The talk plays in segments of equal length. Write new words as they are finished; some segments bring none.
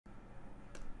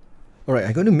Alright,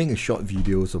 I'm going to make a short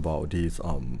videos about this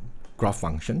graph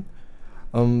function.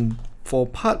 For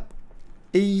part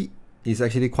A is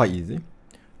actually quite easy,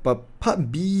 but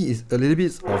part B is a little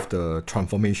bit of the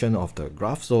transformation of the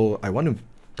graph, so I want to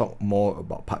talk more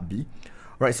about part B.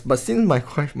 Right, but since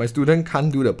my student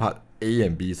can't do the part A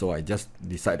and B, so I just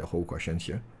decide the whole question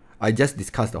here. I just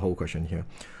discuss the whole question here.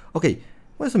 Okay,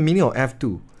 what's the meaning of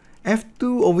F2?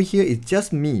 F2 over here is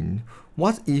just mean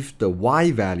what if the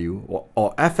y value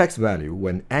or fx value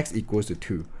when x equals to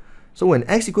 2. So when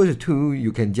x equals to 2,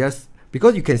 you can just,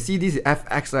 because you can see this is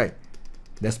fx, right?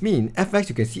 That's mean fx,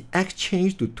 you can see x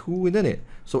change to 2, isn't it?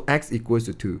 So x equals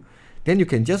to 2. Then you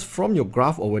can just, from your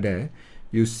graph over there,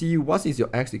 you see what is your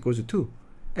x equals to 2.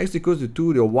 X equals to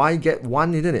 2, your y get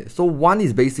 1, isn't it? So 1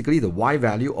 is basically the y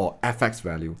value or fx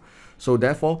value. So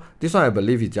therefore, this one I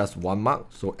believe is just 1 mark.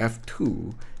 So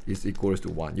f2 is equals to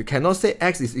 1. You cannot say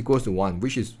x is equals to 1,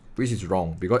 which is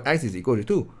wrong, because x is equal to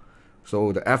 2.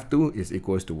 So the f2 is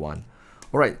equals to 1.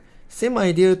 Alright, same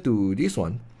idea to this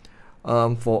one.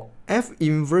 For f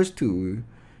inverse 2,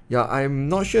 yeah, I'm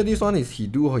not sure this one is he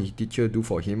do or his teacher do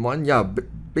for him one. Yeah,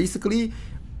 basically,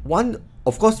 one,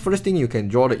 of course, first thing you can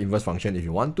draw the inverse function if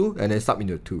you want to, and then sub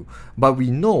into 2. But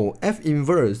we know f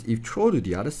inverse, if throw to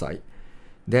the other side,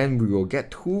 then we will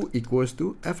get 2 equals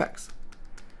to fx.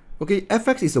 Okay,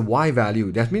 fx is a y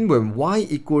value. That means when y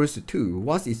equals to 2,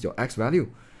 what is your x value?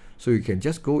 So you can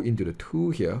just go into the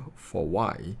 2 here for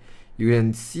y. You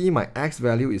can see my x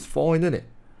value is 4, isn't it?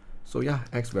 So yeah,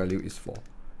 x value is 4.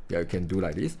 Yeah, you can do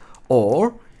like this.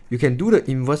 Or you can do the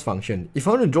inverse function. If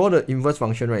I want to draw the inverse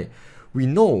function, right, we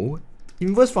know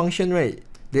inverse function, right,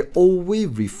 they always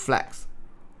reflects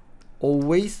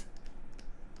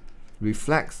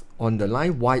on the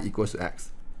line y equals to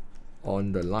x.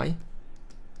 On the line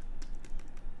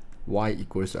y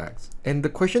equals to x. And the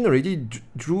question already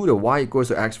drew the y equals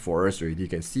to x for us already. You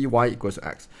can see y equals to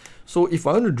x. So if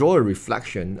I want to draw a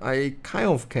reflection, I kind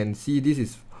of can see this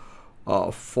is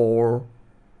 4,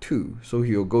 2. So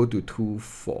he'll go to 2,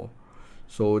 4.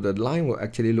 So the line will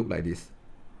actually look like this.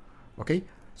 Okay,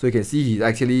 so you can see he's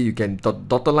actually, you can,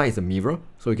 dotted line is a mirror,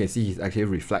 so you can see he's actually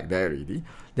reflect there already.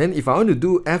 Then if I want to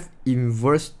do f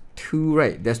inverse 2,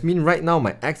 right, that means right now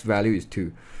my x value is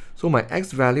 2. So my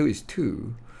x value is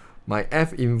 2. My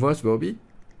f inverse will be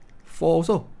 4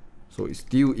 also. So it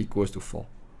still equals to 4.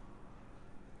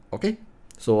 Okay,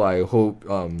 so I hope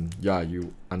yeah,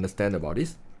 you understand about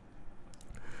this.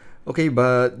 Okay,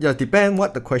 but yeah, depend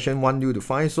what the question want you to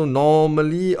find. So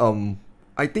normally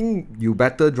I think you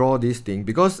better draw this thing,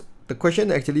 because the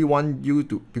question actually want you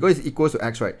to, because it's equals to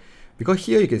x, right? Because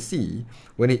here you can see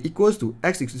when it equals to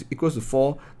x equals to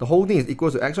 4, the whole thing is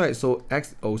equals to x, right? So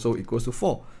x also equals to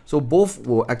 4. So both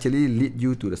will actually lead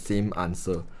you to the same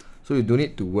answer. So you don't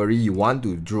need to worry you want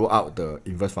to draw out the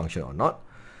inverse function or not.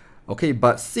 Okay,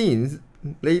 but since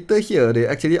later here they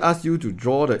actually ask you to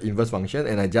draw the inverse function,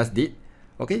 and I just did.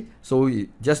 Okay, so you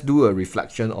just do a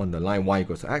reflection on the line y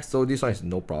equals to x. So this one is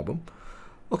no problem.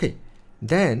 Okay,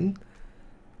 then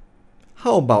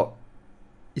how about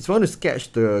if you want to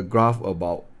sketch the graph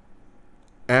about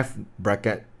f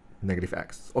bracket negative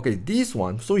x. Okay, this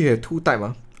one, so you have two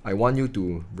types. I want you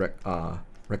to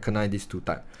recognize these two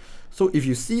types. So if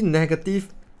you see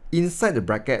negative inside the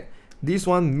bracket, this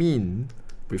one mean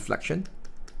reflection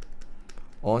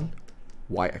on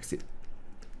y-axis.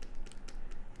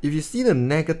 If you see the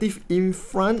negative in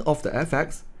front of the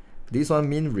fx, this one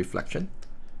mean reflection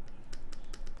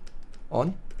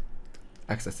on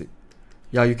x-axis.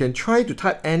 Yeah, you can try to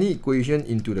type any equation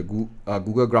into the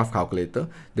Google Graph calculator.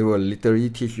 They will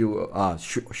literally teach you,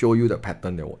 show you the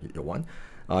pattern that you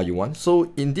want.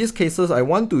 So in these cases, I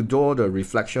want to draw the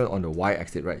reflection on the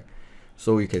y-axis, right?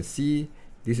 So you can see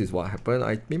this is what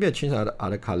happened. Maybe I change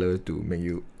other color to make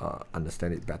you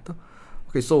understand it better.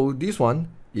 Okay, so this one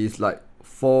is like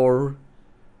 4,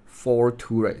 4,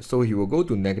 2, right? So he will go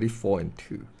to negative 4 and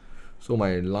 2. So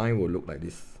my line will look like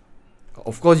this.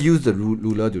 Of course, use the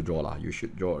ruler to draw lah. You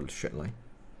should draw a straight line.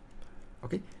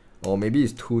 Okay, or maybe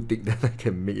it's too thick, then I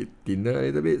can make it thinner a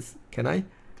little bit. Can I?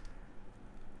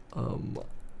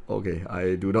 Okay,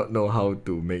 I do not know how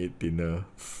to make it thinner.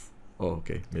 Oh,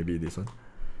 okay, maybe this one.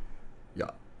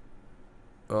 Yeah,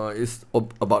 it's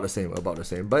about the same,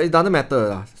 but it doesn't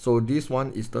matter. So this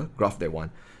one is the graph they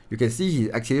want. You can see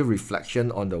he actually reflection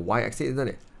on the y-axis, isn't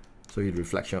it? So he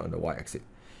reflection on the y-axis.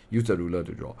 Use the ruler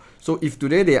to draw. So if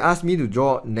today they ask me to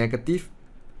draw negative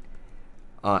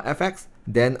fx,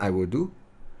 then I will do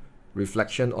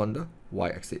reflection on the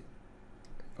y-axis.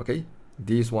 Okay,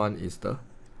 this one is the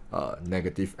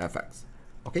negative fx.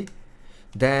 Okay,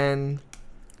 then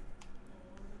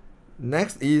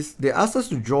next is they ask us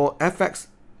to draw fx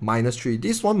minus 3.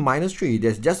 This one minus 3,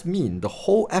 that just mean the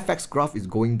whole fx graph is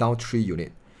going down 3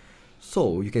 unit.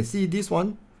 So you can see this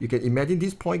one, you can imagine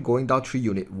this point going down 3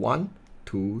 unit. 1,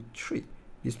 2, 3.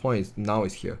 This point is now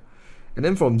is here. And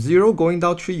then from 0 going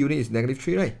down 3 unit is negative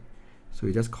 3, right? So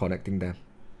we're just connecting them.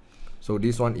 So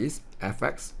this one is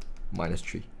fx minus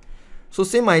 3. So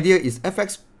same idea is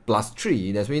fx plus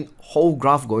 3. That means whole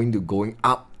graph going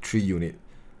up 3 unit.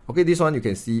 Okay, this one you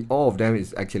can see all of them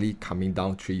is actually coming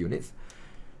down 3 units.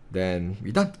 Then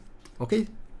we're done. Okay,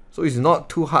 so it's not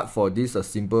too hard for this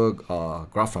simple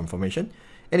graph transformation.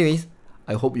 Anyways,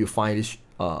 I hope you find this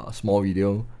short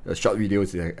video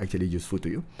is actually useful to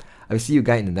you. I will see you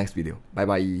guys in the next video. Bye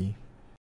bye.